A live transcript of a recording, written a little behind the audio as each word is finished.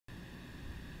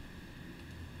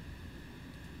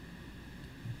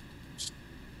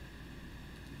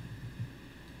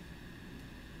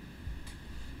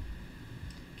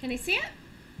Can you see it?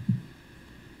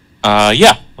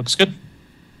 Yeah, looks good.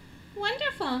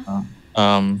 Wonderful.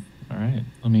 All right,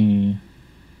 let me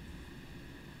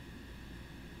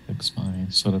fix my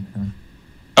setup here.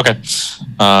 Okay,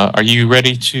 are you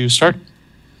ready to start?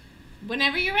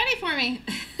 Whenever you're ready for me.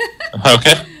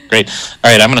 Okay, great.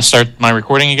 All right, I'm going to start my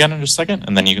recording again in just a second,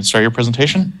 and then you can start your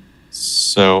presentation.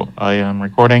 So I am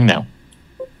recording now.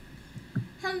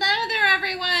 Hello there,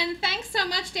 everyone. Thanks so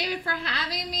much, David, for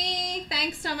having me.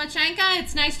 Thanks so much, Anka.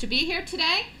 It's nice to be here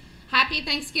today. Happy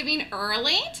Thanksgiving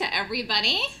early to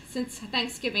everybody, since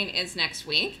Thanksgiving is next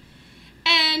week.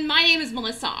 And my name is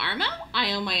Melissa Armo.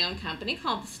 I own my own company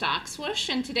called the Stock Swoosh,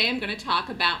 and today I'm going to talk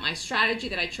about my strategy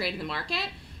that I trade in the market.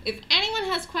 If anyone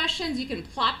has questions, you can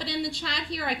plop it in the chat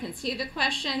here. I can see the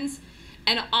questions.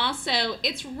 And also,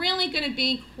 it's really going to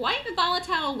be quite a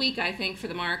volatile week, I think, for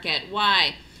the market.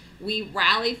 Why? We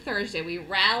rallied Thursday, we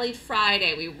rallied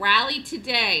Friday, we rallied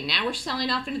today. Now we're selling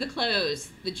off into the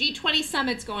close. The G20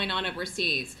 summit's going on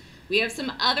overseas. We have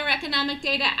some other economic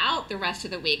data out the rest of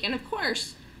the week. And of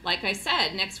course, like I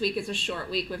said, next week is a short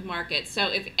week with markets. So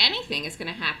if anything is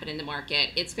going to happen in the market,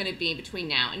 it's going to be between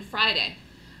now and Friday.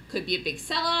 Could be a big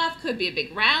sell-off, could be a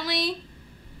big rally.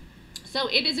 So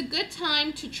it is a good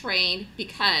time to trade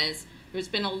because there's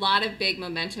been a lot of big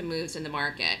momentum moves in the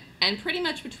market. And pretty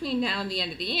much between now and the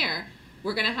end of the year,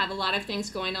 we're going to have a lot of things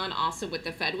going on also with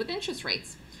the Fed with interest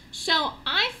rates. So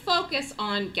I focus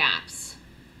on gaps.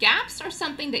 Gaps are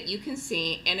something that you can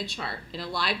see in a chart, in a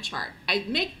live chart. I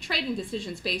make trading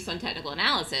decisions based on technical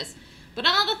analysis, but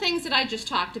all the things that I just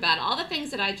talked about, all the things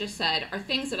that I just said are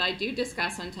things that I do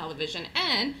discuss on television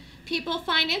and people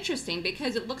find interesting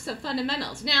because it looks at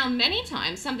fundamentals. Now, many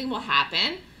times something will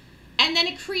happen and then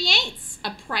it creates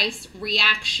a price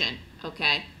reaction,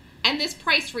 okay? And this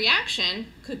price reaction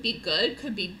could be good,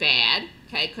 could be bad,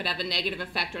 okay? Could have a negative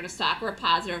effect on a stock or a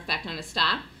positive effect on a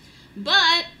stock.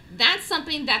 But that's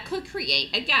something that could create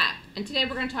a gap. And today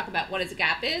we're going to talk about what a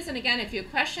gap is. And again, if you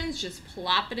have questions, just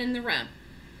plop it in the room.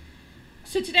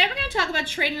 So today we're going to talk about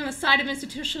trading on the side of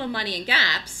institutional money and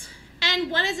gaps. And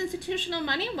what is institutional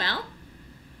money? Well,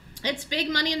 it's big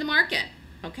money in the market,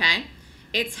 okay?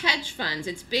 It's hedge funds.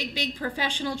 It's big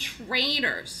professional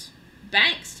traders.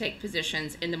 Banks take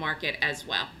positions in the market as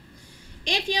well.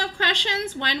 If you have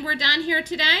questions when we're done here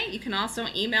today, you can also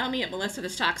email me at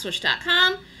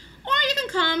melissa@thestockswoosh.com, or you can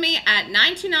call me at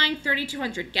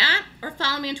 929-3200-GAP, or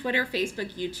follow me on Twitter,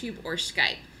 Facebook, YouTube, or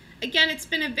Skype. Again, it's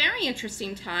been a very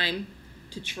interesting time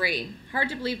to trade. Hard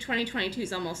to believe 2022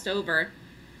 is almost over.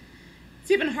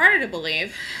 It's even harder to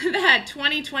believe that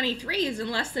 2023 is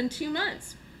in less than 2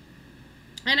 months.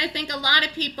 And I think a lot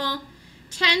of people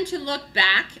tend to look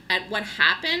back at what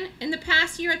happened in the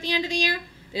past year at the end of the year.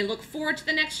 They look forward to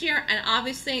the next year, and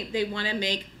obviously they want to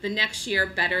make the next year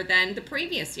better than the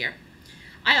previous year.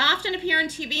 I often appear on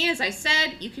TV, as I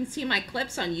said. You can see my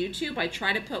clips on YouTube. I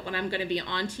try to put when I'm going to be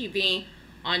on TV,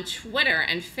 on Twitter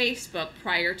and Facebook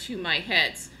prior to my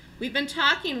hits. We've been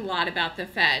talking a lot about the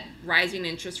Fed, rising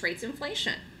interest rates,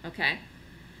 inflation, okay?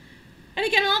 And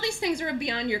again, all these things are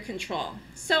beyond your control.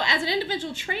 So as an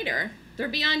individual trader, they're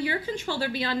beyond your control, they're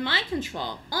beyond my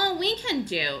control. All we can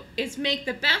do is make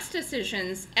the best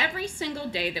decisions every single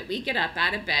day that we get up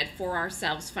out of bed for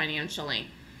ourselves financially.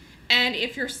 And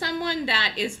if you're someone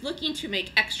that is looking to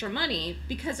make extra money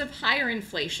because of higher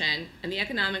inflation and the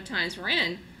economic times we're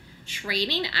in,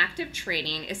 trading, active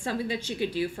trading, is something that you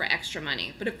could do for extra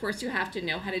money. But of course, you have to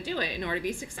know how to do it in order to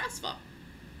be successful.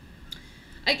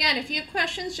 Again, if you have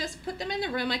questions, just put them in the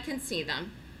room. I can see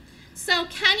them. So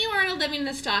can you earn a living in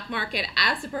the stock market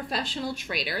as a professional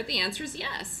trader? The answer is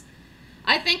yes.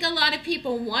 I think a lot of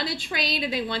people want to trade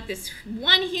and they want this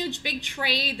one huge big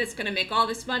trade that's going to make all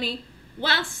this money.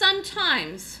 While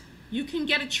sometimes you can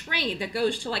get a trade that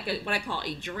goes to like what I call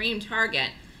a dream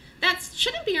target. That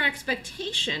shouldn't be your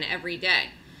expectation every day.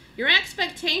 Your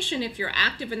expectation, if you're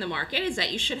active in the market, is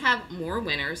that you should have more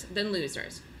winners than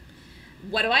losers.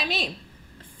 What do I mean?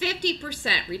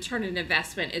 50% return on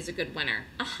investment is a good winner.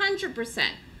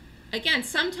 100%. Again,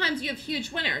 sometimes you have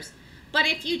huge winners. But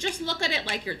if you just look at it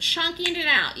like you're chunking it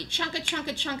out, you chunk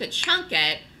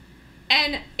it,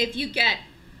 and if you get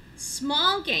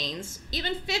small gains,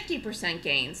 even 50%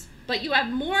 gains, but you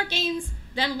have more gains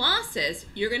than losses,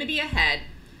 you're going to be ahead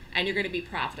and you're going to be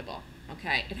profitable,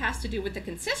 okay? It has to do with the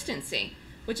consistency,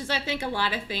 which is, I think, a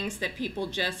lot of things that people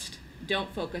just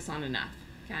don't focus on enough,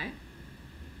 okay?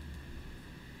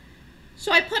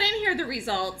 So I put in here the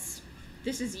results.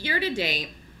 This is year to date.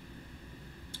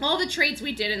 All the trades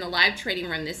we did in the live trading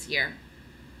room this year.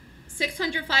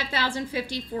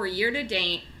 605,054 year to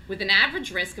date with an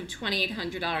average risk of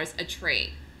 $2,800 a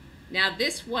trade. Now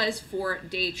this was for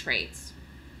day trades.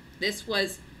 This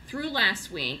was through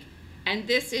last week, and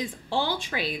this is all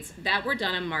trades that were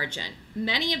done on margin.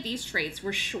 Many of these trades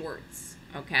were shorts,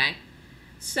 okay?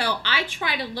 So I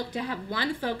try to look to have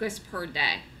one focus per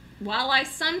day. While I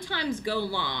sometimes go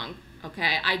long,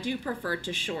 okay, I do prefer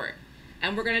to short.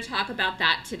 And we're going to talk about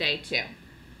that today too.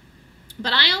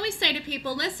 But I always say to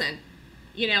people, listen,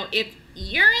 you know, if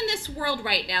you're in this world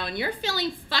right now and you're feeling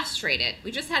frustrated,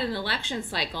 we just had an election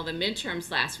cycle, the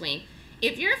midterms last week.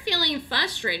 If you're feeling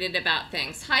frustrated about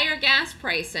things, higher gas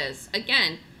prices,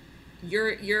 again,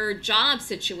 your job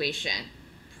situation,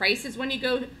 prices when you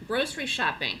go grocery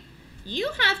shopping, you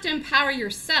have to empower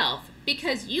yourself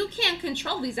because you can't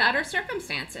control these outer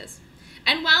circumstances.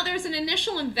 And while there's an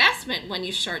initial investment when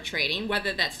you start trading,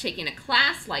 whether that's taking a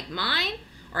class like mine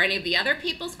or any of the other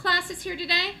people's classes here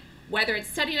today, whether it's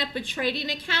setting up a trading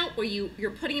account where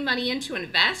you're putting money in to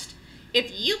invest,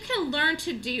 if you can learn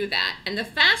to do that, and the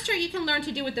faster you can learn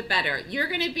to do it, the better. You're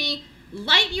going to be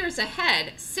light years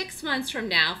ahead 6 months from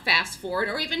now, fast forward,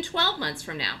 or even 12 months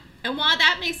from now. And while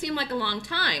that may seem like a long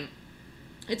time,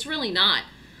 it's really not.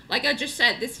 Like I just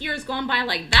said, this year has gone by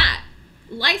like that.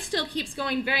 Life still keeps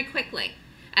going very quickly.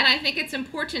 And I think it's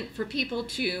important for people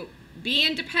to be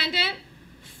independent,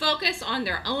 focus on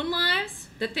their own lives,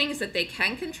 the things that they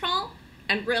can control,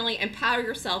 and really empower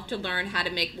yourself to learn how to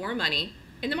make more money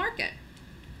in the market.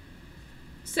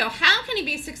 So how can you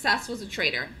be successful as a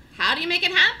trader? How do you make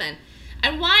it happen?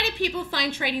 And why do people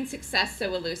find trading success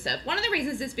so elusive? One of the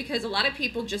reasons is because a lot of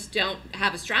people just don't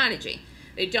have a strategy.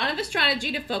 They don't have a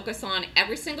strategy to focus on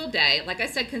every single day. Like I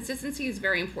said, consistency is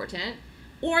very important.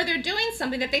 Or they're doing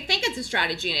something that they think it's a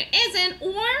strategy and it isn't,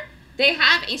 or they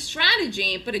have a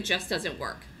strategy, but it just doesn't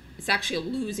work. It's actually a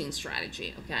losing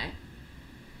strategy, okay?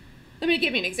 Let me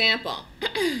give you an example.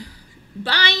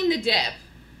 Buying the dip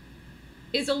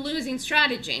is a losing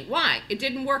strategy. Why? It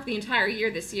didn't work the entire year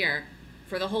this year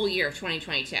for the whole year of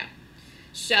 2022.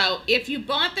 So if you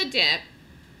bought the dip,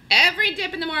 every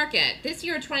dip in the market, this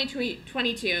year of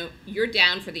 2022, you're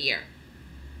down for the year.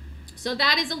 So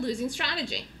that is a losing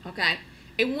strategy, okay?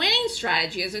 A winning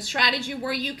strategy is a strategy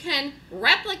where you can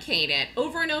replicate it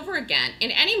over and over again in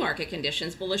any market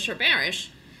conditions, bullish or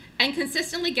bearish, and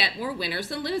consistently get more winners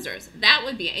than losers. That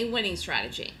would be a winning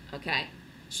strategy, okay?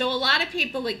 So a lot of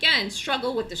people, again,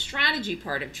 struggle with the strategy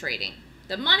part of trading.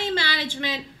 The money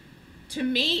management, to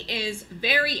me, is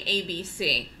very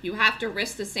ABC. You have to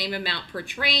risk the same amount per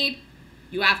trade.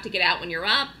 You have to get out when you're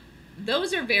up.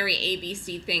 Those are very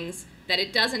ABC things that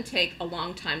it doesn't take a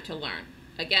long time to learn.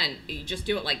 Again, you just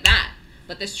do it like that.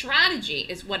 But the strategy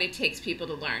is what it takes people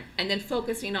to learn. And then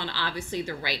focusing on, obviously,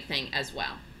 the right thing as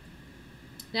well.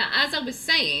 Now, as I was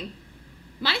saying,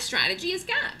 my strategy is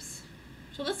gaps.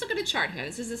 So let's look at a chart here.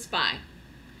 This is a SPY.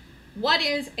 What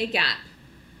is a gap?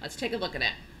 Let's take a look at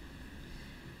it.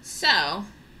 So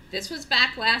this was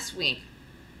back last week.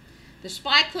 The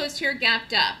SPY closed here,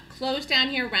 gapped up. Closed down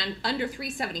here around under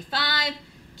 375.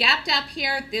 Gapped up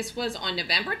here. This was on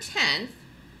November 10th.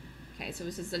 Okay, so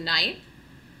this is the 9th.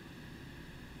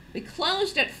 We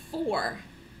closed at 4.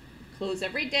 Close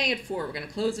every day at 4. We're going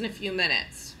to close in a few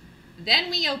minutes. Then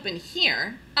we open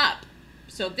here, up.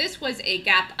 So this was a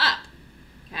gap up.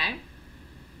 Okay.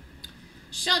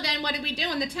 So then what did we do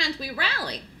on the 10th? We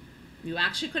rally. You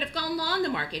actually could have gone long the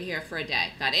market here for a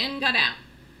day. Got in, got out.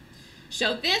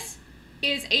 So this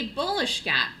is a bullish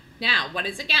gap. Now, what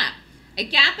is a gap? A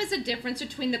gap is a difference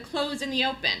between the close and the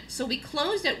open. So we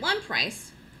closed at one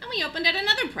price and we opened at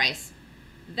another price.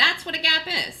 That's what a gap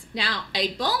is. Now,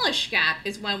 a bullish gap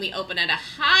is when we open at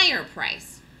a higher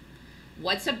price.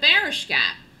 What's a bearish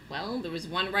gap? Well, there was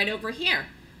one right over here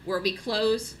where we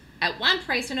close at one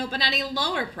price and open at a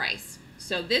lower price.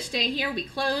 So this day here, we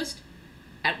closed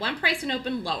at one price and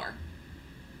opened lower.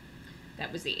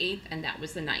 That was the 8th and that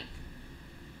was the 9th.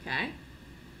 Okay?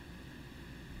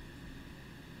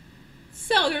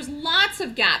 So there's lots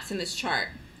of gaps in this chart.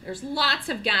 There's lots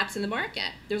of gaps in the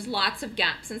market. There's lots of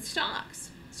gaps in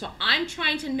stocks. So I'm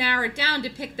trying to narrow it down to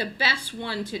pick the best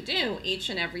one to do each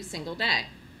and every single day.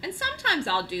 And sometimes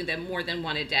I'll do them more than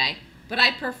one a day, but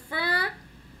I prefer,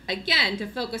 again, to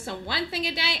focus on one thing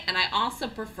a day, and I also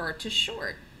prefer to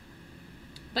short.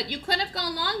 But you could have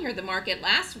gone long here, the market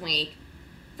last week,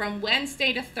 from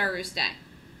Wednesday to Thursday,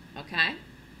 okay?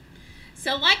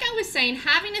 So like I was saying,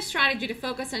 having a strategy to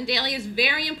focus on daily is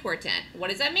very important. What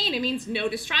does that mean? It means no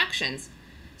distractions.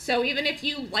 So even if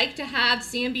you like to have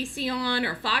CNBC on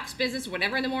or Fox Business,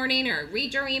 whatever in the morning, or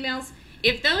read your emails,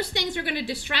 if those things are going to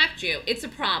distract you, it's a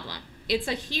problem. It's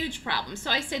a huge problem. So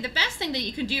I say the best thing that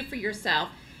you can do for yourself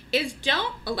is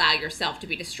don't allow yourself to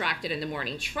be distracted in the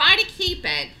morning. Try to keep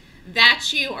it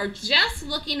that you are just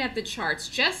looking at the charts,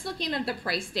 just looking at the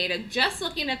price data, just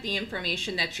looking at the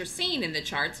information that you're seeing in the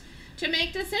charts to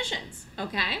make decisions,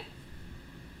 okay?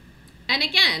 And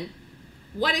again,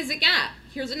 what is a gap?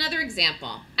 Here's another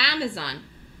example, Amazon.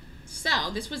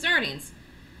 So this was earnings.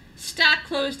 Stock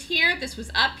closed here, this was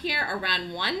up here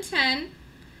around 110.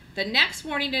 The next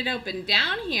morning it opened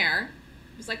down here.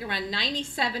 It was like around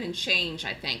 97 and change,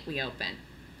 I think we opened.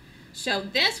 So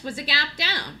this was a gap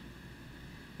down.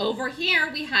 Over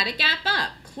here, we had a gap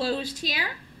up. Closed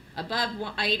here, above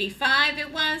 85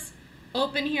 it was.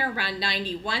 Open here around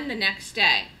 91 the next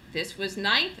day. This was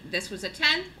 9th, this was a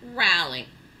 10th, rally.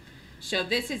 So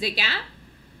this is a gap,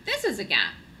 this is a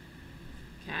gap,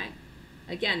 okay?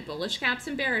 Again, bullish gaps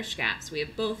and bearish gaps. We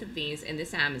have both of these in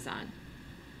this Amazon.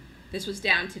 This was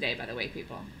down today, by the way,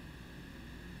 people.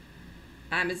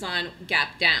 Amazon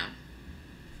gap down.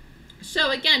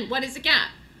 So again, what is a gap?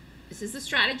 This is the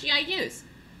strategy I use.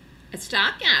 A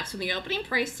stock gaps when the opening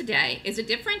price today is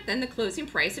different than the closing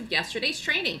price of yesterday's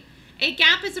trading. A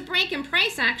gap is a break in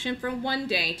price action from one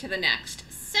day to the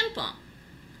next. Simple.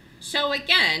 So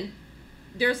again,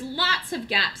 there's lots of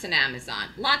gaps in Amazon.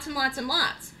 Lots and lots and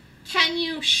lots. Can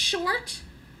you short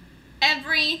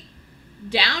every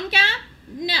down gap?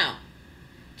 No.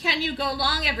 Can you go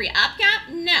long every up gap?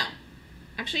 No.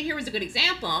 Actually, here was a good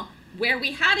example where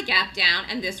we had a gap down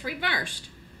and this reversed.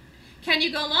 Can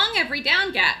you go long every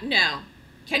down gap? No.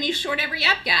 Can you short every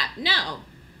up gap? No,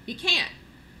 you can't.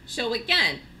 So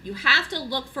again, you have to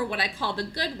look for what I call the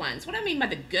good ones. What do I mean by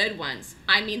the good ones?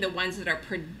 I mean the ones that are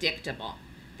predictable,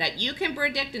 that you can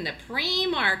predict in the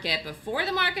pre-market, before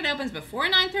the market opens, before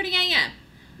 9:30 a.m.,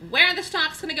 where the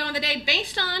stock's going to go in the day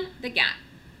based on the gap,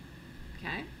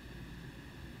 okay?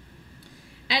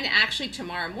 And actually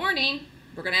tomorrow morning,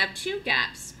 we're going to have two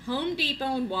gaps. Home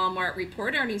Depot and Walmart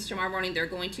report earnings tomorrow morning. They're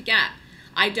going to gap.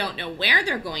 I don't know where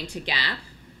they're going to gap.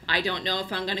 I don't know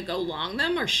if I'm going to go long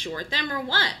them or short them or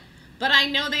what. But I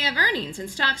know they have earnings, and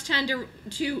stocks tend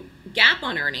to gap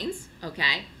on earnings,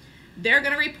 okay? They're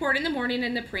going to report in the morning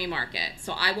in the pre-market.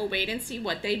 So I will wait and see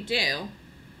what they do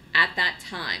at that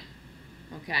time,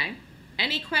 okay?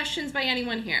 Any questions by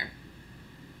anyone here?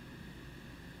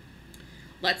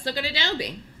 Let's look at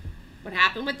Adobe. What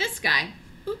happened with this guy?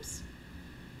 Oops.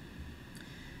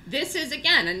 This is,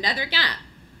 again, another gap.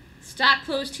 Stock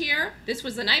closed here. This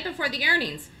was the night before the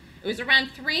earnings. It was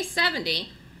around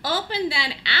 370. Opened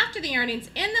then after the earnings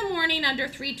in the morning under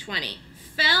 320.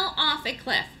 Fell off a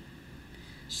cliff.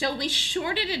 So we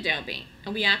shorted Adobe,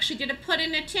 and we actually did a put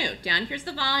in it too. Down here's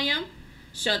the volume.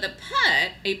 So the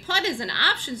put, a put is an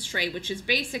options trade, which is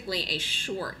basically a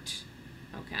short.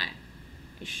 Okay,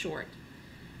 a short.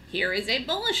 Here is a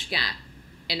bullish gap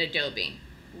in Adobe.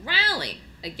 Rally.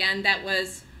 Again, that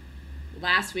was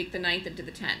last week, the 9th into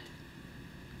the 10th.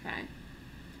 Okay,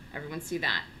 everyone see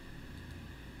that?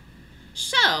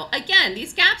 So, again,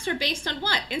 these gaps are based on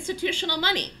what? Institutional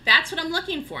money. That's what I'm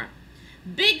looking for.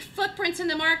 Big footprints in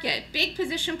the market, big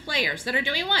position players that are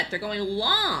doing what? They're going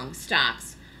long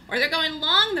stocks, or they're going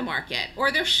long the market,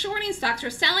 or they're shorting stocks or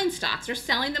selling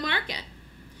the market.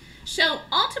 So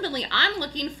ultimately, I'm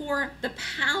looking for the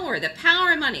power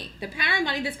of money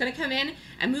that's going to come in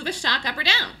and move a stock up or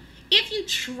down. If you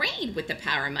trade with the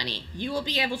power of money, you will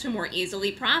be able to more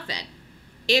easily profit.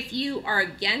 If you are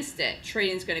against it,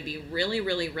 trading is going to be really,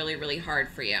 really, really, really hard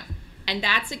for you. And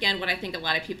that's, again, what I think a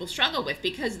lot of people struggle with,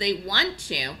 because they want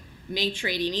to make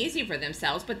trading easy for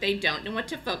themselves, but they don't know what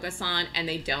to focus on and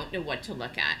they don't know what to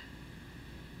look at.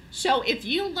 So if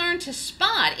you learn to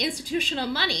spot institutional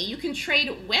money, you can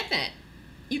trade with it.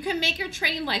 You can make your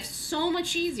trading life so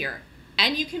much easier,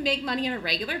 and you can make money on a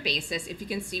regular basis if you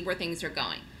can see where things are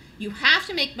going. You have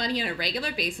to make money on a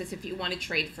regular basis if you want to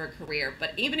trade for a career,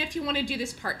 but even if you want to do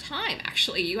this part-time,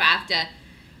 actually, you have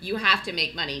to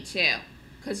make money too,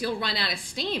 because you'll run out of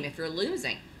steam if you're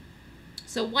losing.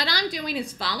 So what I'm doing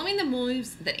is following the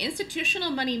moves that institutional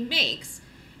money makes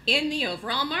in the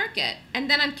overall market, and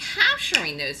then I'm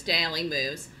capturing those daily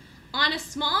moves on a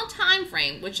small time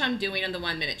frame, which I'm doing on the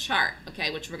 1-minute chart,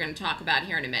 okay, which we're going to talk about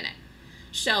here in a minute.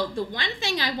 So the one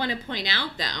thing I want to point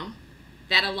out, though,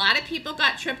 that a lot of people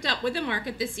got tripped up with the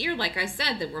market this year, like I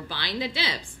said, that we're buying the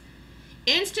dips.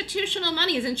 Institutional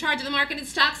money is in charge of the market and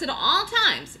stocks at all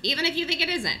times, even if you think it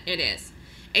isn't, it is.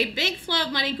 A big flow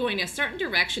of money going in a certain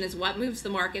direction is what moves the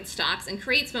market, stocks, and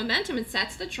creates momentum and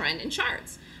sets the trend in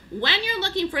charts. When you're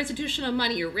looking for institutional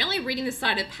money, you're really reading the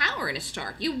side of power in a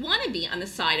stock. You want to be on the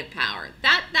side of power.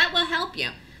 That will help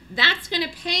you. That's going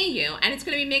to pay you, and it's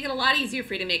going to make it a lot easier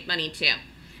for you to make money too.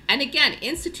 And again,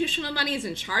 institutional money is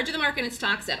in charge of the market and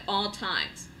stocks at all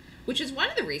times. which is one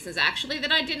of the reasons actually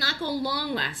that I did not go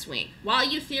long last week. While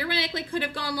you theoretically could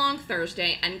have gone long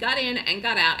Thursday and got in and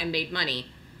got out and made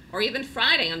money, or even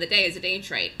Friday on the day as a day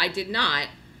trade, I did not,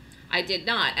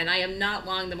 and I am not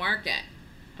long the market.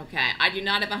 Okay, I do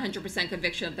not have 100%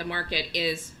 conviction that the market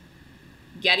is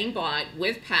getting bought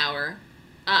with power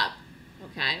up.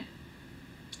 Okay,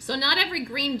 so not every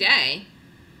green day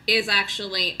is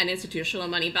actually an institutional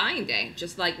money buying day,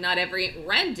 just like not every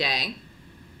red day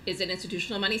is an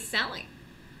institutional money selling.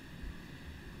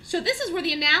 So this is where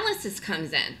the analysis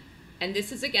comes in, and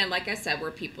this is, again, like I said,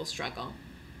 where people struggle.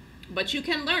 But you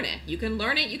can learn it. You can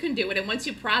learn it, you can do it, and once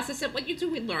you process it, what you do,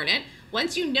 we learn it.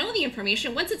 Once you know the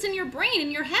information, once it's in your brain,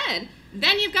 in your head,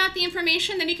 then you've got the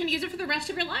information, then you can use it for the rest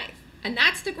of your life. And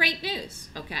that's the great news,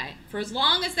 okay? For as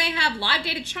long as they have live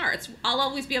data charts, I'll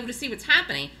always be able to see what's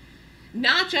happening,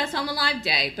 not just on the live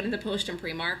day, but in the post and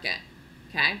pre-market,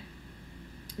 okay?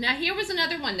 Now here was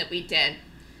another one that we did.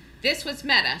 This was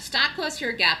Meta. Stock closed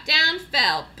here, gap down,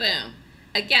 fell, boom.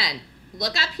 Again,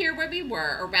 look up here where we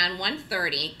were, around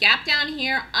 130, gap down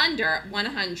here under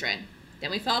 100.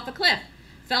 Then we fell off a cliff,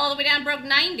 fell all the way down, broke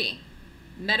 90.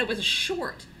 Meta was a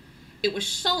short. It was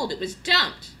sold, it was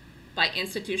dumped by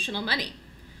institutional money.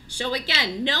 So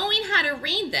again, knowing how to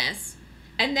read this,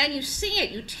 and then you see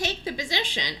it, you take the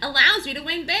position, allows you to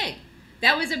win big.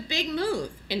 That was a big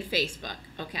move in Facebook,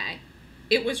 okay?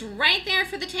 It was right there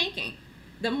for the taking.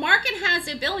 The market has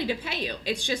the ability to pay you.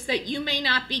 It's just that you may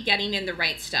not be getting in the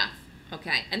right stuff,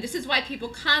 okay? And this is why people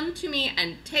come to me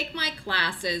and take my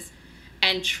classes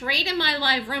and trade in my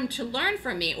live room to learn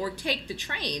from me or take the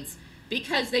trades,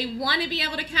 because they want to be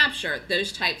able to capture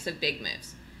those types of big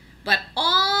moves. But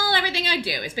everything I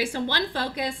do is based on one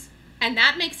focus, and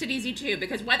that makes it easy too,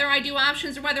 because whether I do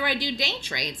options or whether I do day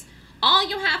trades, all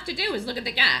you have to do is look at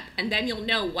the gap, and then you'll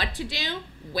know what to do,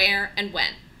 where, and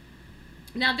when.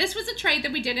 Now this was a trade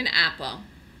that we did in Apple.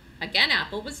 Again,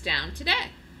 Apple was down today.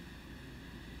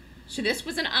 So this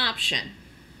was an option.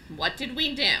 What did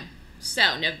we do?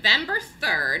 So November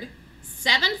 3rd,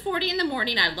 7:40 in the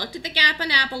morning, I looked at the gap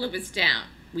on Apple, it was down.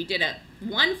 We did a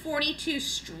 142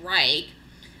 strike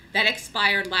that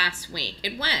expired last week.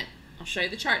 It went. I'll show you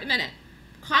the chart in a minute.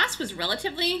 Cost was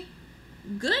relatively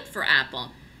good for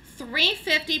Apple.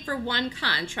 $350 for one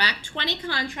contract. 20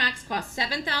 contracts cost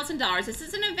 $7,000. This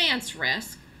is an advanced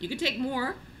risk. You could take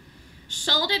more.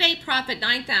 Sold at a profit,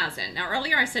 $9,000. Now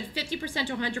earlier I said 50%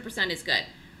 to 100% is good.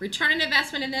 Return on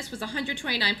investment in this was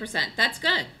 129%. That's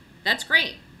good. That's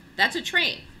great. That's a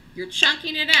trade. You're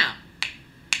chunking it out.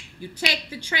 You take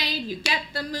the trade, you get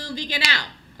the move, you get out.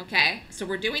 Okay, so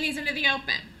we're doing these into the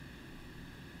open.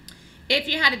 If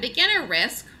you had a beginner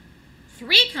risk,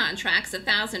 3 contracts,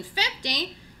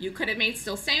 $1,050, you could have made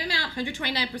still same amount,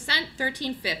 129%,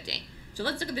 $1,350. So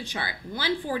let's look at the chart.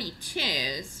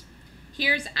 142s.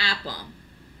 Here's Apple,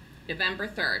 November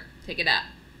 3rd. Take it up.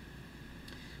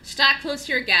 Stock closed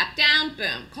here, gap down,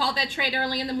 boom. Called that trade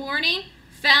early in the morning.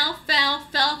 Fell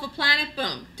off a planet,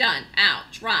 boom. Done, out,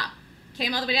 drop.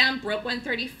 Came all the way down, broke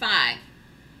 135.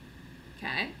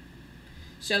 Okay,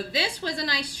 so this was a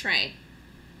nice trade.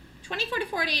 24 to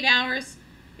 48 hours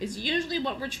is usually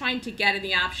what we're trying to get in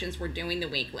the options we're doing the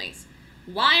weeklies.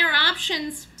 Why are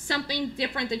options something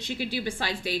different that you could do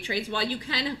besides day trades? Well, you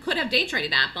could have day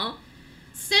traded Apple,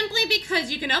 simply because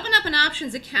you can open up an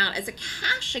options account as a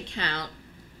cash account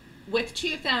with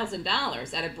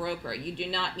 $2,000 at a broker. You do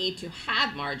not need to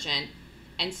have margin,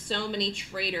 and so many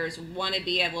traders want to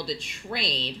be able to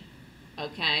trade,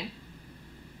 okay,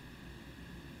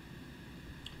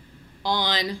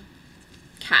 on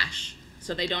cash,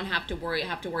 so they don't have to worry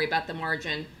about the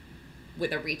margin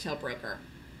with a retail broker.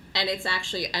 And it's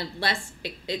actually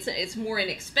it's more an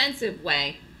expensive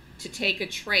way to take a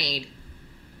trade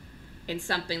in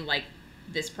something like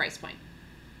this price point.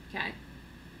 Okay,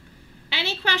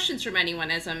 any questions from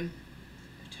anyone as I'm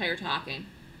tired talking?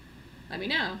 Let me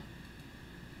know.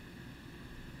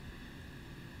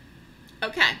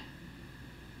 Okay,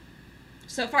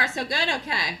 so far so good.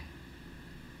 Okay,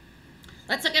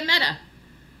 let's look at Meta.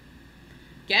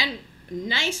 Again,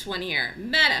 nice one here.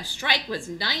 Meta, strike was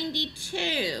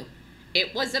 92.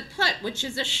 It was a put, which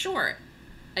is a short.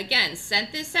 Again,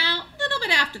 sent this out a little bit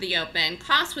after the open.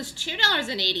 Cost was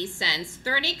 $2.80,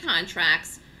 30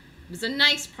 contracts. It was a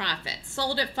nice profit.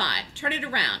 Sold at 5. Turn it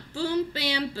around. Boom,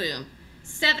 bam, boom.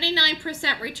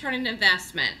 79% return on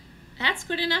investment. That's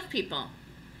good enough, people.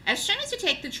 As soon as you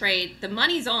take the trade, the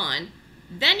money's on.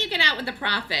 Then you get out with the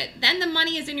profit. Then the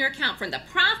money is in your account from the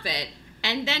profit.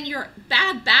 And then you're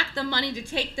back the money to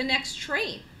take the next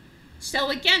trade. So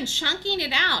again, chunking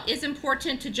it out is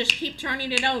important to just keep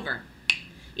turning it over.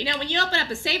 You know, when you open up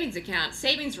a savings account,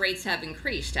 savings rates have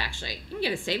increased, actually. You can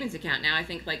get a savings account now, I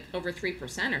think, like over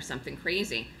 3% or something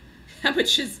crazy,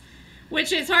 which is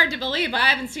hard to believe. I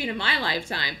haven't seen in my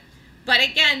lifetime. But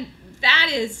again, that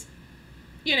is,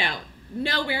 you know,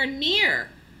 nowhere near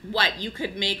what you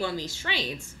could make on these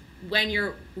trades when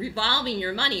you're revolving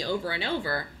your money over and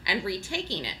over and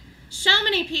retaking it. So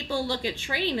many people look at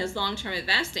trading as long-term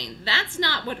investing. That's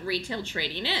not what retail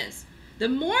trading is. The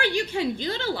more you can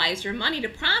utilize your money to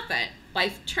profit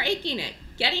by taking it,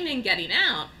 getting in, getting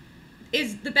out,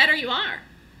 is the better you are.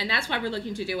 And that's why we're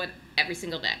looking to do it every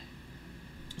single day.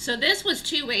 So this was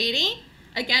 280.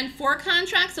 Again, 4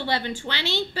 contracts,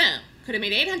 1120. Boom. Could have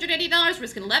made $880,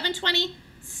 risking 1120.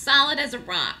 Solid as a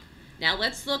rock. Now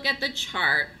let's look at the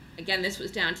chart. Again, this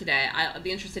was down today. I'll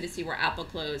be interested to see where Apple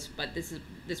closed, but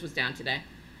this was down today.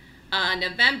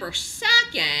 November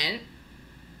 2nd.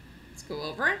 Let's go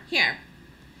over here.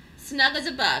 Snug as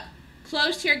a bug.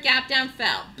 Closed here, gap down,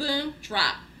 fell. Boom,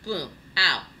 drop, boom,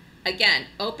 out. Again,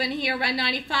 open here, around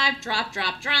 95, drop,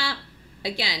 drop, drop.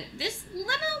 Again, this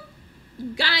little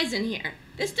guy's in here.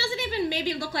 This doesn't even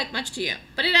maybe look like much to you,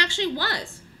 but it actually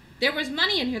was. There was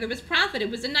money in here. There was profit. It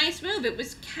was a nice move. It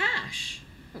was cash.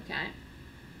 Okay.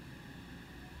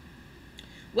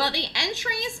 Well, the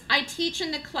entries I teach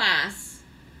in the class,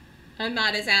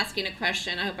 Ahmad is asking a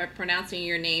question. I hope I'm pronouncing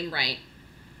your name right.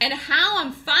 And how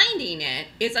I'm finding it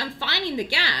is I'm finding the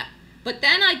gap, but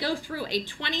then I go through a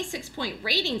 26-point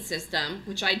rating system,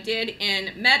 which I did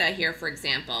in Meta here, for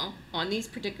example. On these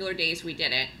particular days we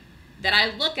did it, that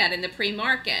I look at in the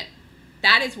pre-market.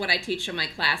 That is what I teach in my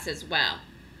class as well.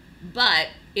 But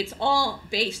it's all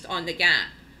based on the gap.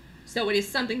 So it is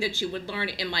something that you would learn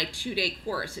in my 2-day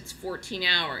course. It's 14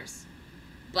 hours.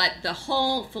 But the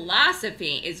whole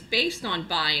philosophy is based on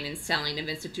buying and selling of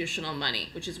institutional money,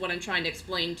 which is what I'm trying to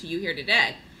explain to you here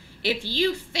today. If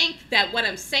you think that what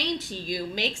I'm saying to you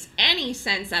makes any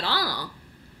sense at all,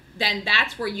 then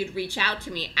that's where you'd reach out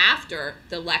to me after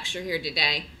the lecture here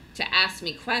today to ask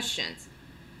me questions,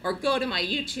 or go to my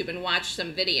YouTube and watch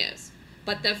some videos.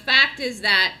 But the fact is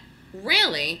that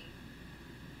really,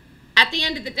 at the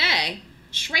end of the day,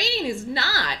 trading is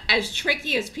not as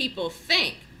tricky as people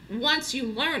think once you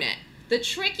learn it. The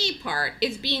tricky part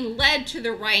is being led to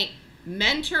the right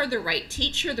mentor, the right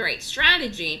teacher, the right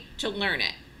strategy to learn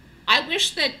it. I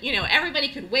wish that, you know, everybody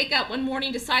could wake up one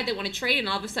morning, decide they want to trade, and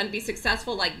all of a sudden be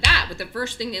successful like that with the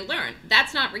first thing they learn.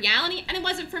 That's not reality, and it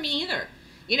wasn't for me either.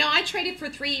 You know, I traded for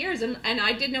 3 years, and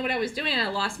I didn't know what I was doing, and I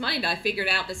lost money, but I figured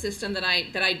out the system that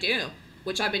I do,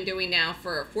 which I've been doing now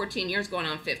for 14 years, going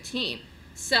on 15.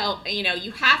 So, you know,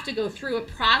 you have to go through a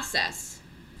process.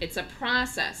 It's a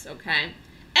process, okay?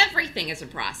 Everything is a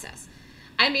process.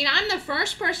 I mean, I'm the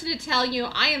first person to tell you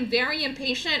I am very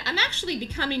impatient. I'm actually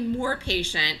becoming more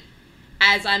patient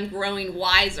as I'm growing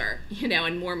wiser, you know,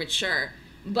 and more mature.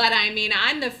 But I mean,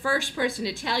 I'm the first person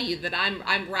to tell you that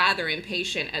I'm rather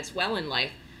impatient as well in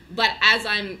life. But as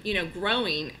I'm, you know,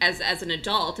 growing as an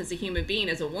adult, as a human being,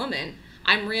 as a woman,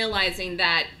 I'm realizing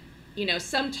that, you know,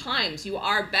 sometimes you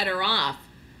are better off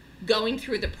going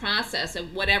through the process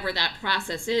of whatever that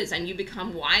process is, and you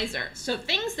become wiser. So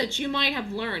things that you might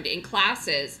have learned in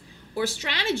classes or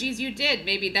strategies you did,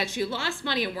 maybe that you lost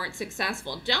money and weren't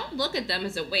successful, don't look at them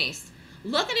as a waste.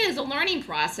 Look at it as a learning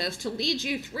process to lead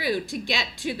you through to get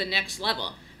to the next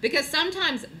level, because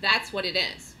sometimes that's what it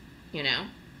is, you know.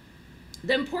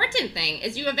 The important thing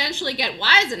is you eventually get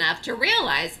wise enough to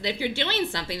realize that if you're doing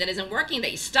something that isn't working,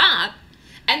 that you stop,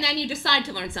 and then you decide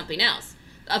to learn something else.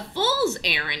 A fool's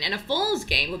errand and a fool's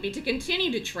game would be to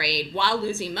continue to trade while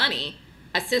losing money,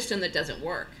 a system that doesn't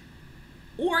work.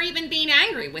 Or even being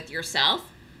angry with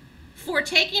yourself for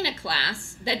taking a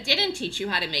class that didn't teach you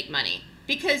how to make money.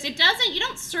 Because you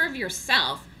don't serve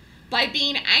yourself by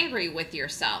being angry with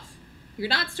yourself. You're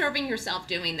not serving yourself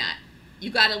doing that.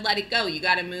 You got to let it go. You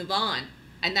got to move on.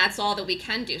 And that's all that we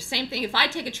can do. Same thing if I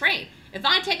take a trade. If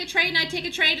I take a trade and I take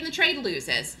a trade and the trade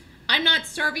loses, I'm not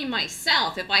serving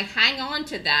myself if I hang on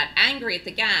to that, angry at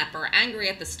the gap or angry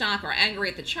at the stock or angry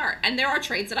at the chart. And there are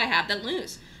trades that I have that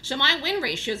lose. So my win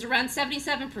ratio is around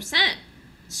 77%.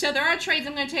 So there are trades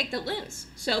I'm going to take that lose.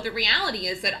 So the reality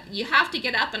is that you have to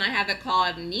get up, and I have it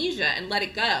called amnesia, and let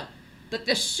it go. But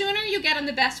the sooner you get on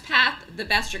the best path, the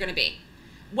best you're going to be.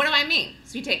 What do I mean?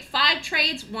 So you take 5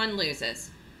 trades, 1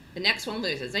 loses. The next one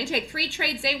loses. Then you take 3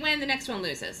 trades, they win, the next one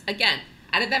loses. Again,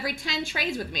 out of every 10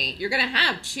 trades with me, you're going to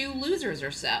have 2 losers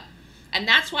or so. And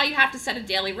that's why you have to set a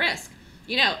daily risk.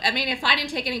 You know, I mean, if I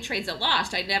didn't take any trades that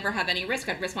lost, I'd never have any risk.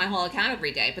 I'd risk my whole account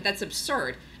every day. But that's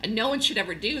absurd. And no one should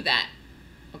ever do that.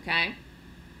 Okay?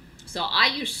 So I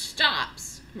use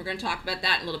stops. We're going to talk about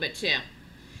that in a little bit too.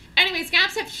 Anyways,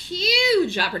 gaps have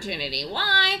huge opportunity.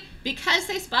 Why? Because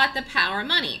they spot the power of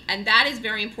money, and that is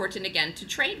very important, again, to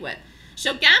trade with.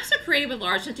 So gaps are created with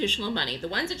large institutional money, the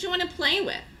ones that you want to play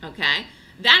with, okay?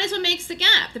 That is what makes the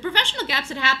gap. The professional gaps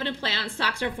that happen to play on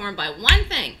stocks are formed by one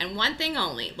thing, and one thing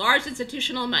only, large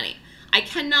institutional money. I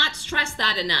cannot stress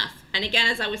that enough. And again,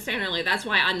 as I was saying earlier, that's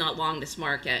why I'm not long this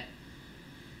market.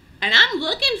 And I'm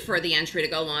looking for the entry to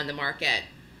go long the market,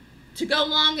 to go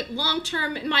long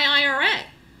term in my IRA.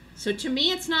 So to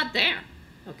me, it's not there,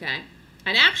 okay?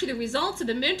 And actually, the results of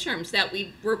the midterms that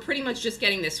we were pretty much just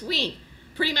getting this week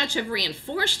pretty much have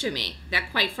reinforced to me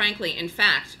that, quite frankly, in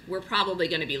fact, we're probably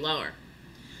going to be lower.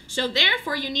 So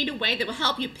therefore, you need a way that will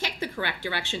help you pick the correct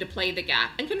direction to play the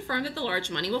gap and confirm that the large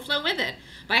money will flow with it.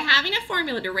 By having a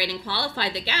formula to rate and qualify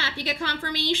the gap, you get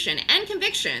confirmation and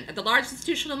conviction that the large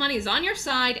institutional money is on your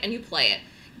side and you play it.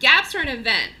 Gaps are an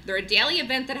event. They're a daily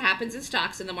event that happens in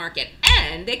stocks in the market,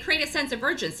 and they create a sense of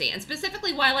urgency. And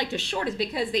specifically why I like to short is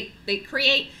because they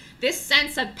create this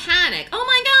sense of panic. Oh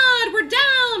my God, we're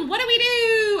down. What do we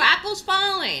do? Apple's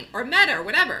falling, or Meta, or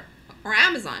whatever, or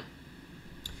Amazon.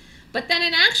 But then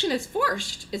an action is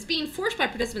forced. It's being forced by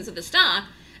participants of the stock,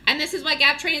 and this is why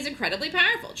gap trading is incredibly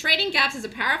powerful. Trading gaps is a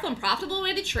powerful and profitable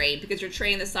way to trade because you're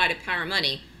trading the side of power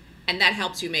money, and that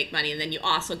helps you make money. And then you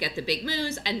also get the big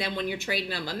moves, and then when you're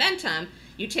trading on momentum,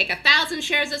 you take 1,000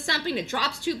 shares of something, it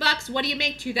drops $2, what do you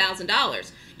make?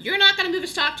 $2,000. You're not going to move a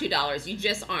stock $2. You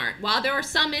just aren't. While there are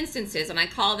some instances, and I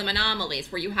call them anomalies,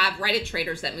 where you have Reddit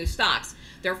traders that move stocks,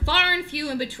 they're far and few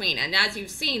in between. And as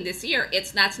you've seen this year,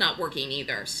 that's not working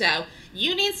either. So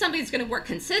you need somebody who's going to work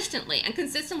consistently. And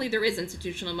consistently, there is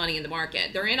institutional money in the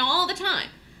market. They're in all the time.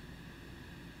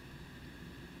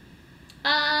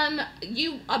 The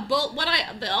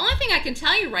only thing I can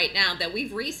tell you right now that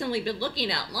we've recently been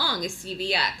looking at long is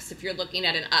CVX, if you're looking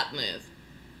at an up move.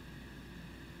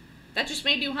 That just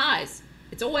made new highs.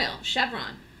 It's oil,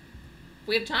 Chevron. If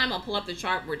we have time, I'll pull up the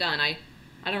chart. We're done. I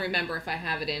don't remember if I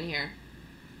have it in here.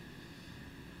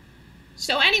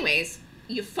 So anyways,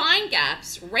 you find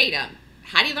gaps, rate them.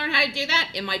 How do you learn how to do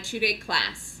that? In my 2-day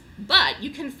class. But you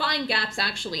can find gaps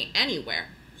actually anywhere.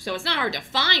 So it's not hard to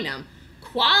find them.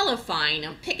 Qualifying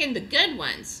them, picking the good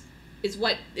ones is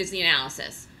what is the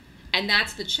analysis. And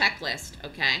that's the checklist,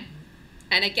 okay?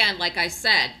 And again, like I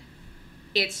said,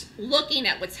 it's looking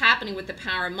at what's happening with the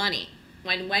power of money.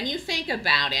 When you think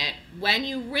about it, when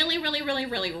you really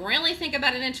think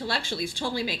about it intellectually, it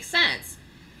totally makes sense.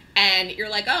 And you're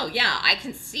like, oh yeah, I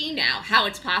can see now how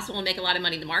it's possible to make a lot of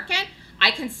money in the market.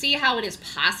 I can see how it is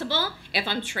possible, if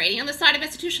I'm trading on the side of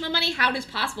institutional money, how it is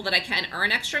possible that I can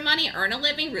earn extra money, earn a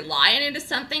living, rely on it as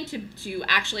something to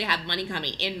actually have money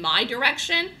coming in my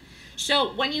direction.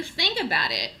 So when you think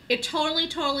about it, it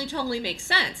totally makes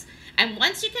sense. And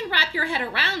once you can wrap your head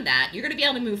around that, you're going to be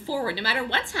able to move forward no matter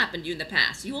what's happened to you in the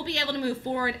past. You will be able to move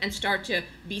forward and start to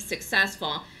be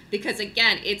successful because,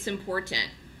 again, it's important.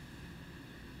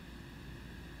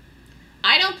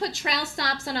 I don't put trail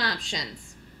stops on options.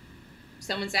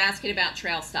 Someone's asking about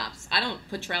trail stops. I don't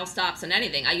put trail stops on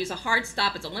anything. I use a hard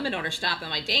stop as a limit order stop on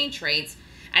my day trades.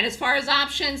 And as far as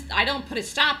options, I don't put a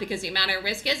stop because the amount of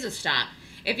risk is a stop.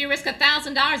 If you risk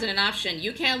 $1,000 in an option,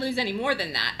 you can't lose any more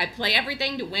than that. I play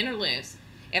everything to win or lose.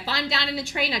 If I'm down in a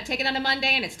trade and I take it on a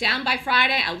Monday and it's down by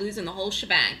Friday, I lose in the whole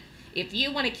shebang. If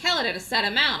you want to kill it at a set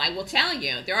amount, I will tell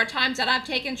you, there are times that I've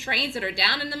taken trades that are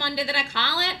down in the Monday that I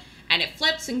call it, and it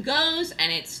flips and goes,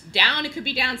 and it's down, it could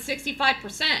be down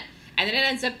 65%. And then it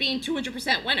ends up being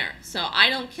 200% winner. So I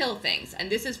don't kill things. And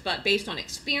this is but based on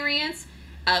experience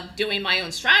of doing my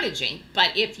own strategy.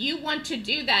 But if you want to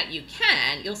do that, you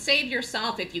can. You'll save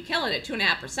yourself if you kill it at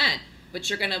 2.5%. But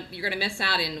you're gonna miss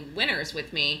out in winners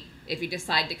with me if you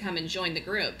decide to come and join the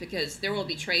group, because there will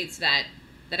be trades that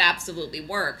absolutely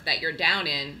work that you're down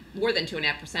in more than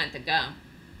 2.5% to go.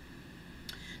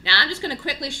 Now I'm just gonna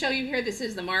quickly show you here. This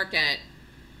is the market.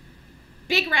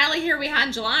 Big rally here we had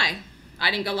in July. I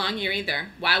didn't go long here either.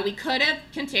 While we could have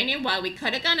continued, while we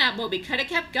could have gone up, well, we could have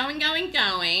kept going,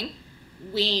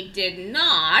 we did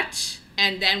not.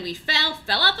 And then we fell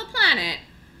off the planet.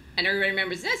 And everybody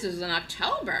remembers this was in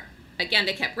October. Again,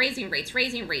 they kept raising rates.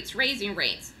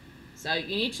 So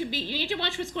you need to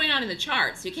watch what's going on in the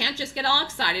charts. You can't just get all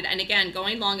excited. And again,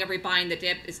 going long every buying the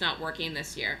dip is not working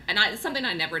this year. And it's something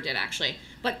I never did, actually.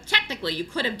 But technically, you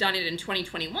could have done it in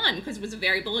 2021 because it was a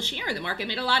very bullish year. The market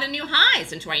made a lot of new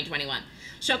highs in 2021.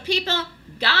 So people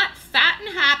got fat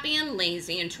and happy and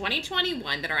lazy in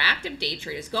 2021 that are active day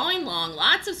traders, going long,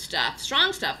 lots of stuff,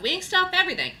 strong stuff, weak stuff,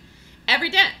 everything, every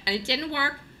day. And it didn't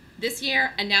work this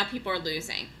year, and now people are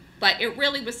losing. But it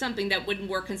really was something that wouldn't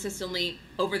work consistently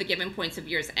over the given points of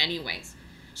years anyways.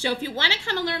 So if you want to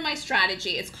come and learn my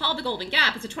strategy, it's called the Golden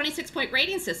Gap. It's a 26-point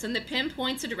rating system that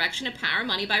pinpoints the direction of power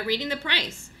money by reading the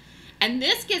price. And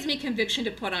this gives me conviction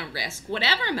to put on risk,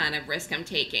 whatever amount of risk I'm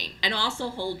taking, and also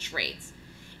hold trades.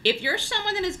 If you're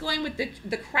someone that is going with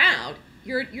the crowd,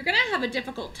 you're going to have a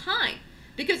difficult time,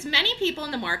 because many people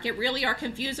in the market really are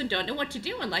confused and don't know what to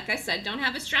do, and like I said, don't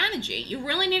have a strategy. You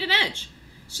really need an edge.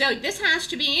 So this has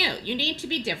to be you. You need to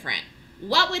be different.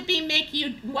 What would make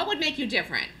you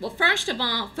different? Well, first of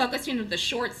all, focusing on the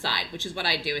short side, which is what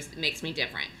I do, it makes me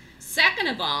different. Second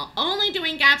of all, only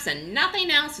doing gaps and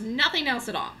nothing else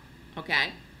at all.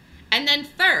 Okay? And then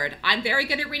third, I'm very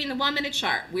good at reading the 1-minute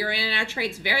chart. We're in our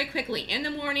trades very quickly in the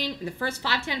morning, in the first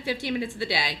 5, 10, 15 minutes of the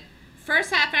day.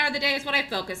 First half hour of the day is what I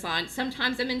focus on.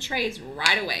 Sometimes I'm in trades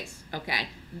right away. Okay?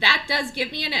 That does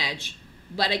give me an edge.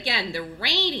 But again, the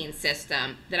rating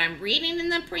system that I'm reading in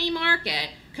the pre-market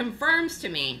confirms to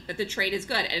me that the trade is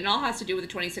good, and it all has to do with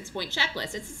the 26-point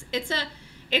checklist. It's a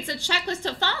checklist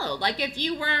to follow. Like if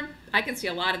you were, I can see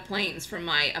a lot of planes from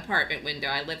my apartment window.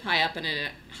 I live high up in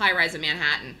a high-rise in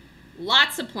Manhattan.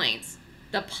 Lots of planes.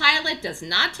 The pilot does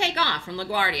not take off from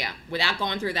LaGuardia without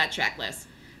going through that checklist.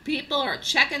 People are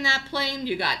checking that plane.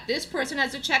 You got this person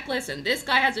has a checklist, and this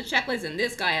guy has a checklist, and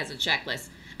this guy has a checklist.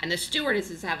 And the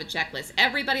stewardesses have a checklist.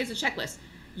 Everybody has a checklist.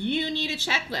 You need a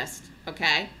checklist,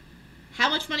 okay? How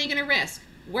much money are you going to risk?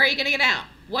 Where are you going to get out?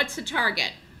 What's the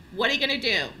target? What are you going to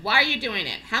do? Why are you doing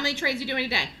it? How many trades are you doing a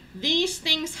day? These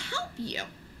things help you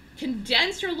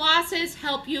condense your losses,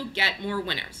 help you get more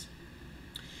winners.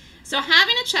 So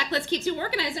having a checklist keeps you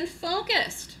organized and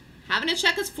focused. Having a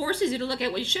checklist forces you to look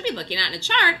at what you should be looking at in a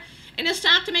chart and to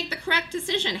stop to make the correct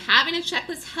decision. Having a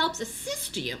checklist helps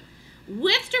assist you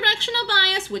with directional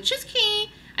bias, which is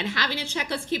key, and having a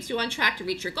checklist keeps you on track to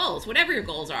reach your goals, whatever your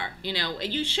goals are. You know,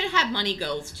 you should have money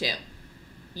goals too.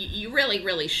 You really,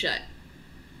 really should.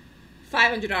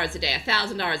 $500 a day,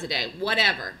 $1,000 a day,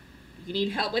 whatever. If you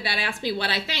need help with that, ask me what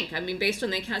I think. I mean, based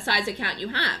on the size account you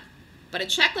have. But a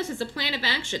checklist is a plan of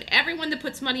action. Everyone that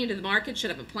puts money into the market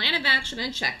should have a plan of action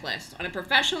and checklist. On a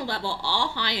professional level, all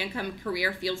high-income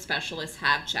career field specialists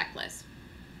have checklists.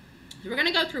 So we're going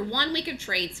to go through 1 week of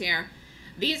trades here.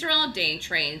 These are all day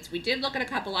trades. We did look at a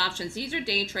couple options. These are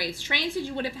day trades, trades that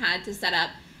you would have had to set up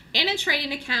in a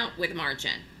trading account with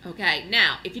margin. Okay,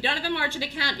 now, if you don't have a margin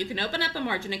account, you can open up a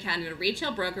margin account at a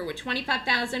retail broker with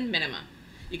 $25,000 minimum.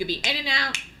 You could be in and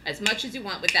out as much as you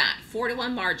want with that,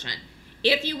 4-to-1 margin.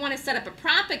 If you want to set up a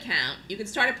prop account, you can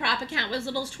start a prop account with as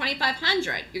little as $2,500.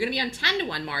 You're going to be on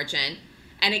 10-to-1 margin.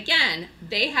 And again,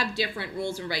 they have different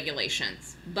rules and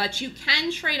regulations. But you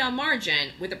can trade on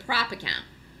margin with a prop account.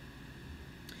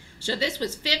 So this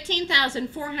was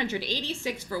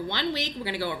 $15,486 for 1 week. We're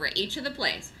going to go over each of the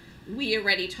plays. We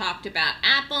already talked about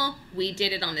Apple. We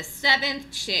did it on the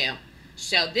 7th too.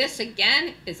 So this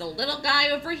again is a little guy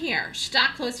over here.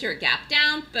 Stock closed here, gap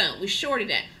down, boom. We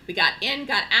shorted it. We got in,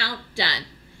 got out, done.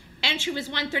 Entry was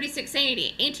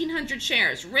 136.80, 1,800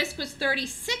 shares. Risk was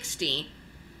 30.60.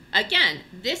 Again,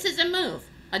 this is a move.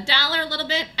 $1 a little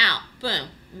bit, out, boom.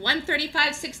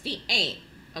 135.68,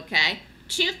 okay?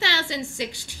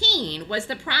 2016 was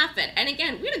the profit. And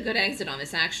again, we had a good exit on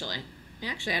this actually. I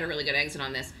actually had a really good exit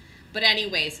on this. But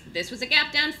anyways, this was a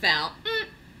gap down, fell.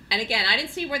 And again, I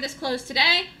didn't see where this closed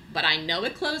today, but I know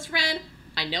it closed red.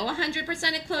 I know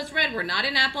 100% it closed red. We're not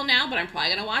in Apple now, but I'm probably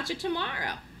going to watch it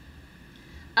tomorrow.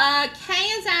 Kay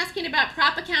is asking about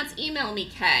prop accounts. Email me,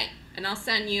 Kay, and I'll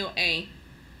send you an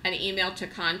email to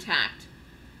contact.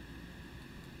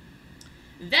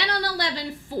 Then on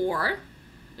 11/4,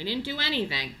 we didn't do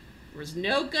anything. There was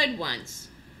no good ones.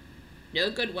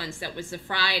 No good ones. That was the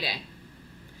Friday.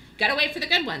 Gotta wait for the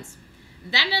good ones.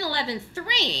 Then at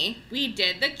 11/3, we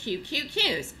did the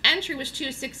QQQs. Entry was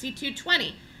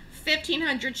 262.20,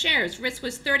 1,500 shares. Risk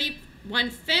was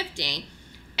 31.50.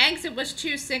 Exit was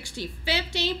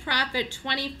 260.50. Profit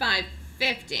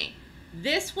 25.50.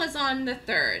 This was on the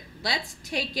 3rd. Let's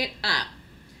take it up.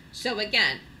 So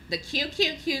again, the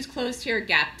QQQs closed here,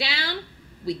 gap down.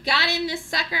 We got in this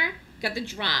sucker, got the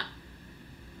drop.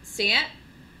 See it?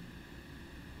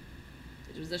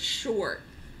 It was a short.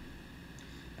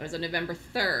 It was on November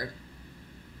 3rd.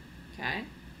 Okay.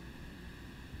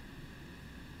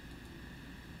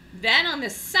 Then on the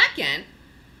 2nd,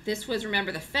 this was,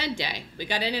 remember, the Fed day. We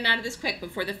got in and out of this quick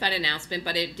before the Fed announcement,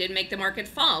 but it did make the market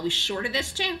fall. We shorted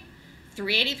this too.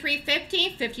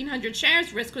 383.50, 1,500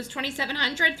 shares. Risk was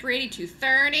 2,700,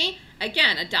 382.30.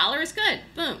 Again, $1 is good.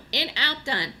 Boom. In, out,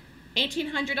 done.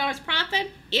 $1,800 profit.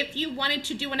 If you wanted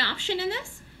to do an option in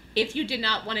this, if you did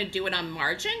not want to do it on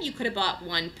margin, you could have bought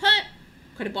one put.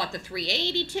 Could have bought the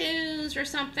 382s or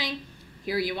something.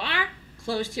 Here you are.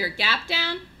 Closed here, gap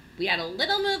down. We had a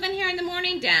little move in here in the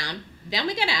morning down, then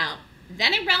we got out,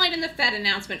 then it rallied in the Fed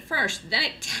announcement first, then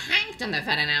it tanked on the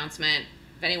Fed announcement.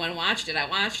 If anyone watched it, I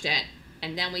watched it,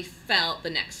 and then we fell the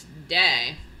next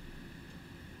day.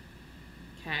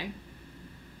 Okay.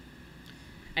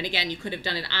 And again, you could have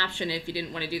done an option if you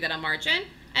didn't want to do that on margin.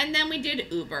 And then we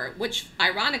did Uber, which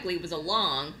ironically was a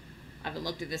long. I haven't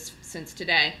looked at this since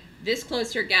today. This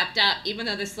closed here, gapped up, even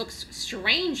though this looks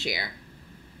strange here.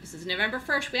 This is November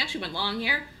 1st. We actually went long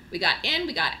here. We got in,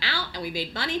 we got out, and we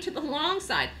made money to the long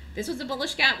side. This was a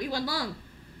bullish gap. We went long.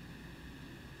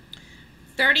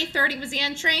 30.30 was the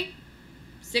entry.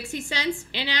 60 cents,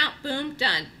 in, out, boom,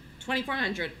 done.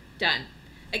 2,400, done.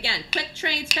 Again, quick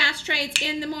trades, fast trades,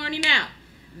 in the morning, out.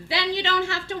 Then you don't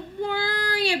have to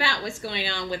worry about what's going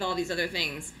on with all these other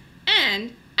things.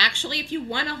 And actually, if you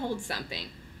want to hold something,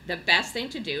 the best thing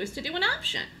to do is to do an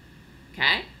option,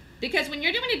 okay? Because when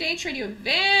you're doing a day trade, you have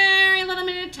very little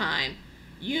minute of time.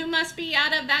 You must be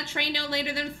out of that trade no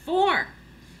later than 4.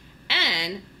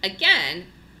 And again,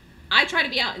 I try to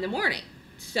be out in the morning.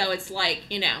 So it's like,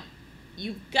 you know,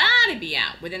 you've got to be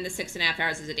out within the 6.5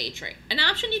 hours as a day trade. An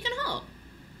option you can hold.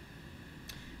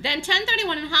 Then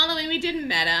 10:31 in Halloween, we did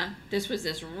Meta. This was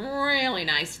this really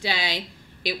nice day.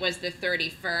 It was the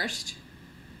 31st.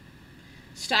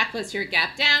 Stock was here,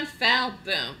 gap down, fell,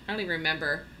 boom. I don't even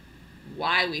remember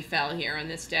why we fell here on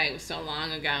this day. It was so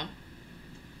long ago.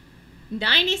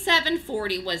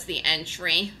 97.40 was the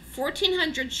entry.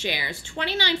 1,400 shares,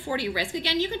 29.40 risk.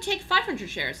 Again, you could take 500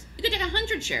 shares. You could take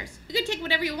 100 shares. You could take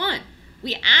whatever you want.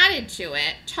 We added to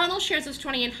it. Total shares was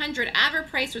 2,800. Average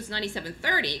price was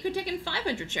 97.30. You could take in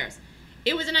 500 shares.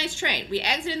 It was a nice trade. We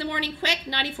exited in the morning quick,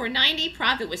 94.90.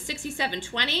 Profit was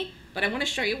 67.20. But I want to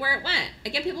show you where it went.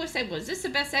 Again, people would say, well, is this the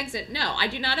best exit? No, I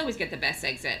do not always get the best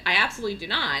exit. I absolutely do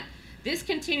not. This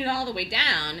continued all the way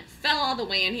down, fell all the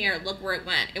way in here. Look where it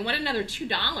went. It went another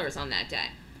 $2 on that day.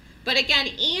 But again,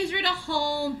 easier to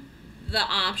hold the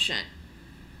option.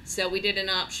 So we did an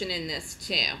option in this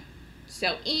too.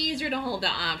 So easier to hold the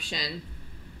option.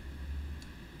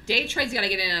 Day trades, you got to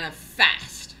get in on a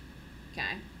fast.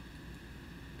 Okay.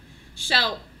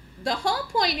 So the whole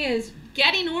point is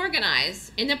getting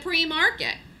organized in the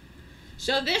pre-market.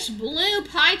 So this blue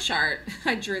pie chart,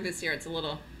 I drew this here. It's a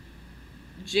little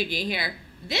jiggy here.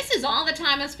 This is all the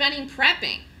time I'm spending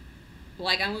prepping.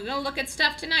 Like, I'm going to look at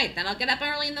stuff tonight. Then I'll get up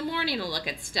early in the morning and look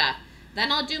at stuff.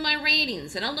 Then I'll do my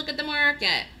ratings. Then I'll look at the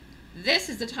market. This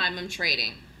is the time I'm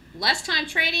trading. Less time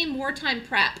trading, more time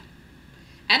prep.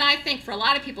 And I think for a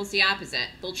lot of people, it's the opposite.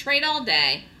 They'll trade all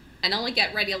day and only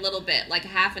get ready a little bit, like a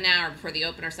half an hour before the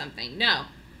open or something. No.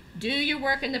 Do your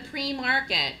work in the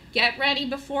pre-market. Get ready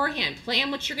beforehand.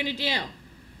 Plan what you're going to do.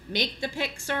 Make the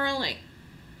picks early.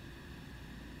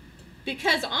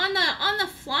 Because on the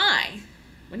fly,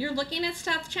 when you're looking at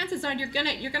stuff, chances are you're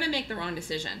gonna make the wrong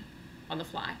decision on the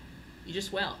fly. You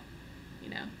just will, you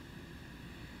know.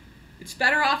 It's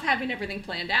better off having everything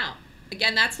planned out.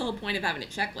 Again, that's the whole point of having a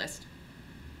checklist.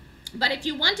 But if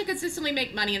you want to consistently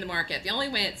make money in the market, the only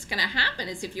way it's gonna happen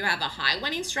is if you have a high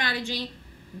winning strategy,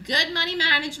 good money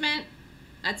management,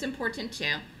 that's important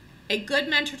too. A good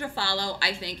mentor to follow,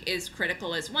 I think, is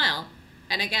critical as well.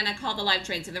 And again, I call the live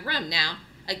trades in the room. Now,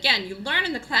 again, you learn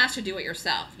in the class to do it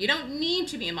yourself. You don't need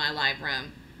to be in my live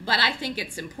room, but I think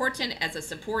it's important as a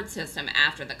support system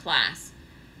after the class.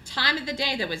 Time of the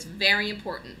day, that was very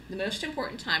important. The most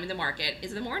important time in the market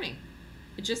is the morning.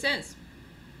 It just is.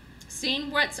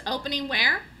 Seeing what's opening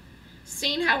where,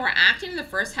 seeing how we're acting in the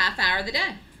first half hour of the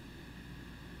day.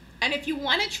 And if you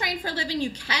want to trade for a living,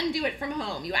 you can do it from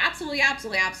home. You absolutely,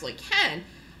 absolutely, absolutely can.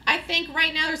 I think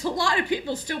right now there's a lot of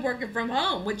people still working from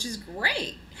home, which is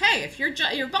great. Hey, if your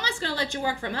boss is going to let you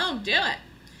work from home, do it.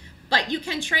 But you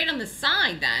can trade on the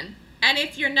side then. And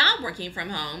if you're not working from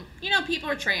home, you know, people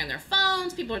are trading on their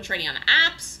phones, people are trading on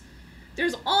apps.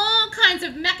 There's all kinds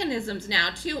of mechanisms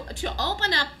now to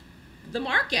open up the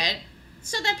market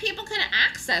so that people can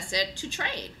access it to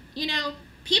trade. You know,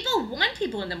 people want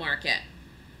people in the market.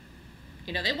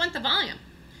 You know, they want the volume.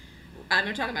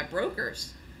 I'm talking about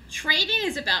brokers. Trading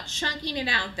is about chunking it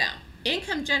out, though.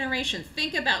 Income generation,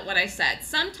 think about what I said.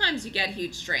 Sometimes you get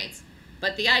huge trades,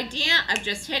 but the idea of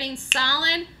just hitting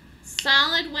solid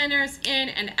winners in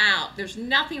and out, there's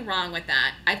nothing wrong with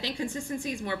that. I think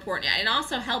consistency is more important. It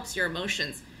also helps your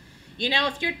emotions. You know,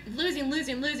 if you're losing,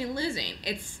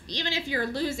 it's, even if you're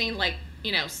losing, like,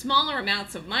 you know, smaller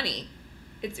amounts of money,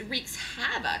 it wreaks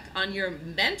havoc on your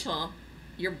mental,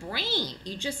 your brain.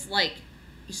 You just, like,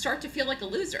 you start to feel like a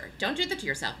loser. Don't do that to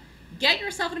yourself. Get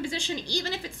yourself in a position,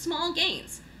 even if it's small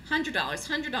gains. $100,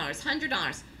 $100,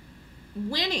 $100.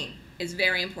 Winning is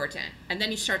very important. And then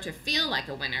you start to feel like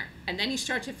a winner. And then you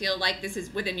start to feel like this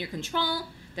is within your control,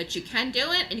 that you can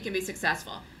do it and you can be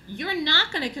successful. You're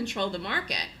not going to control the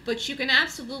market, but you can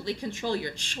absolutely control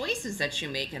your choices that you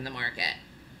make in the market.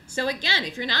 So again,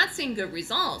 if you're not seeing good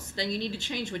results, then you need to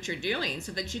change what you're doing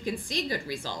so that you can see good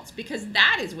results, because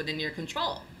that is within your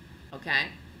control. Okay?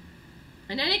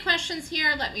 And any questions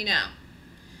here, let me know.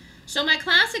 So my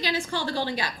class, again, is called the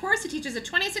Golden Gap Course. It teaches a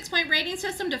 26-point rating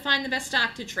system to find the best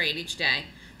stock to trade each day.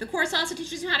 The course also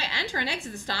teaches you how to enter and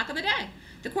exit the stock of the day.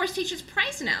 The course teaches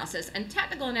price analysis and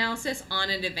technical analysis on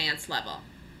an advanced level.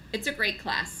 It's a great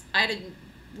class. I had a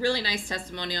really nice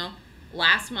testimonial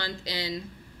last month in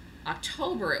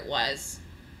October it was.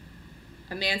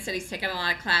 A man said he's taken a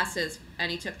lot of classes,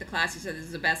 and he took the class. He said this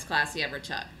is the best class he ever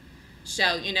took.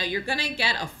 So, you know, you're going to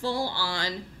get a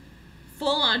full-on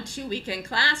 2-weekend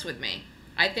class with me.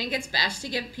 I think it's best to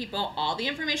give people all the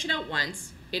information at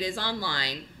once. It is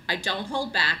online. I don't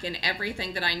hold back in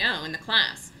everything that I know in the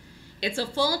class. It's a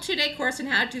full 2-day course on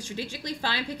how to strategically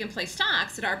find, pick, and play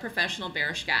stocks that are professional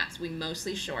bearish gaps. We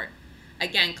mostly short.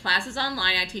 Again, class is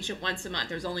online. I teach it once a month.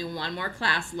 There's only one more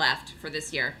class left for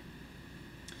this year.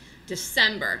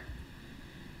 December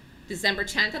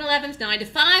 10th and 11th, 9 to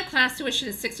 5. Class tuition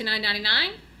is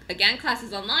 $69.99. Again, class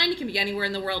is online. You can be anywhere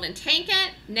in the world and take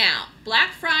it. Now,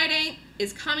 Black Friday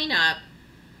is coming up.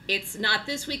 It's not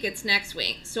this week, it's next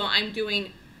week. So I'm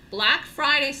doing Black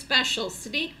Friday special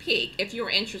sneak peek if you're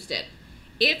interested.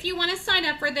 If you want to sign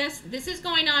up for this, this is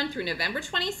going on through November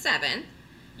 27th.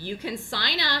 You can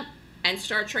sign up and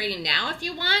start trading now if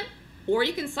you want, or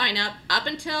you can sign up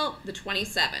until the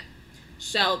 27th.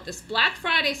 So this Black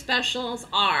Friday specials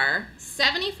are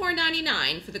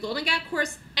 $74.99 for the Golden Gap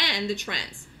course and the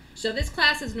trends. So this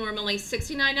class is normally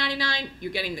 $69.99.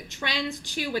 You're getting the trends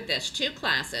 2 with this, 2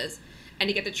 classes, and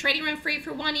you get the trading room free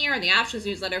for 1 year and the options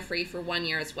newsletter free for 1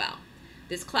 year as well.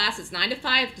 This class is 9 to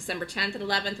 5, December 10th and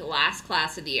 11th, the last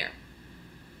class of the year.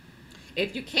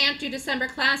 If you can't do December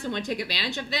class and want to take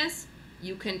advantage of this,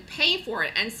 you can pay for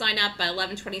it and sign up by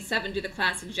 11/27, do the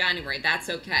class in January. That's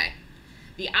okay.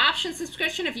 The option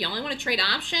subscription, if you only want to trade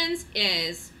options,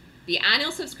 is the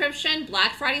annual subscription,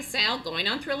 Black Friday sale going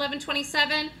on through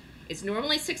 11/27. It's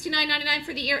normally $69.99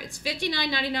 for the year. It's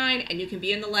 $59.99, and you can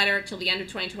be in the letter till the end of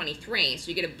 2023. So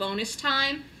you get a bonus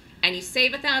time, and you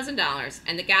save $1,000,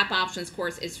 and the Gap Options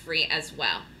course is free as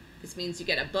well. This means you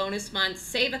get a bonus month,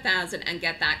 save $1,000, and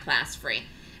get that class free.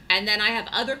 And then I have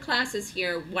other classes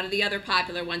here. One of the other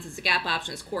popular ones is the Gap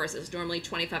Options course. It's normally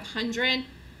 $2,500.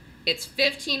 It's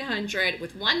 $1,500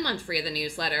 with 1 month free of the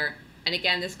newsletter. And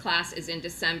again, this class is in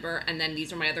December, and then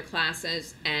these are my other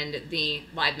classes and the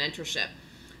live mentorship.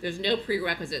 There's no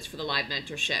prerequisites for the live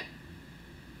mentorship.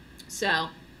 So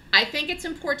I think it's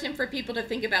important for people to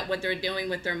think about what they're doing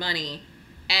with their money.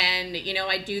 And, you know,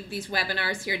 I do these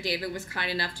webinars here. David was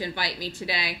kind enough to invite me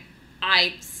today.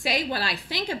 I say what I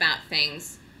think about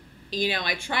things. You know,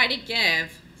 I try to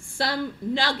give some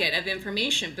nugget of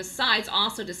information besides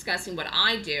also discussing what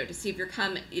I do to see if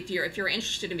you're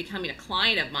interested in becoming a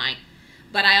client of mine.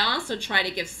 But I also try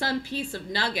to give some piece of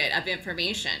nugget of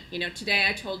information. You know, today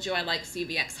I told you I like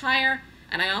CVX higher,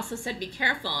 and I also said be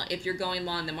careful if you're going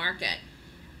long the market.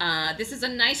 This is a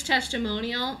nice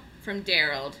testimonial from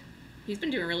Daryl. He's been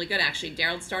doing really good, actually.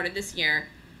 Daryl started this year,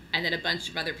 and then a bunch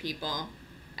of other people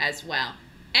as well.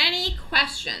 Any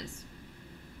questions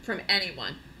from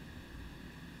anyone?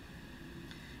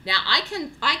 Now, I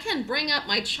can bring up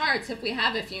my charts if we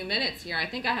have a few minutes here. I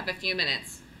think I have a few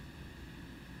minutes.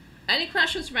 Any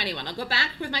questions from anyone? I'll go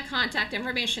back with my contact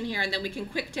information here, and then we can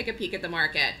quick take a peek at the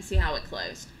market and see how it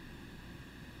closed.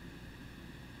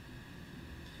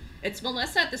 It's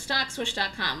Melissa at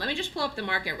thestockswoosh.com. Let me just pull up the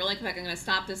market really quick. I'm going to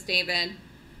stop this, David.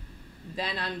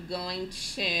 Then I'm going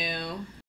to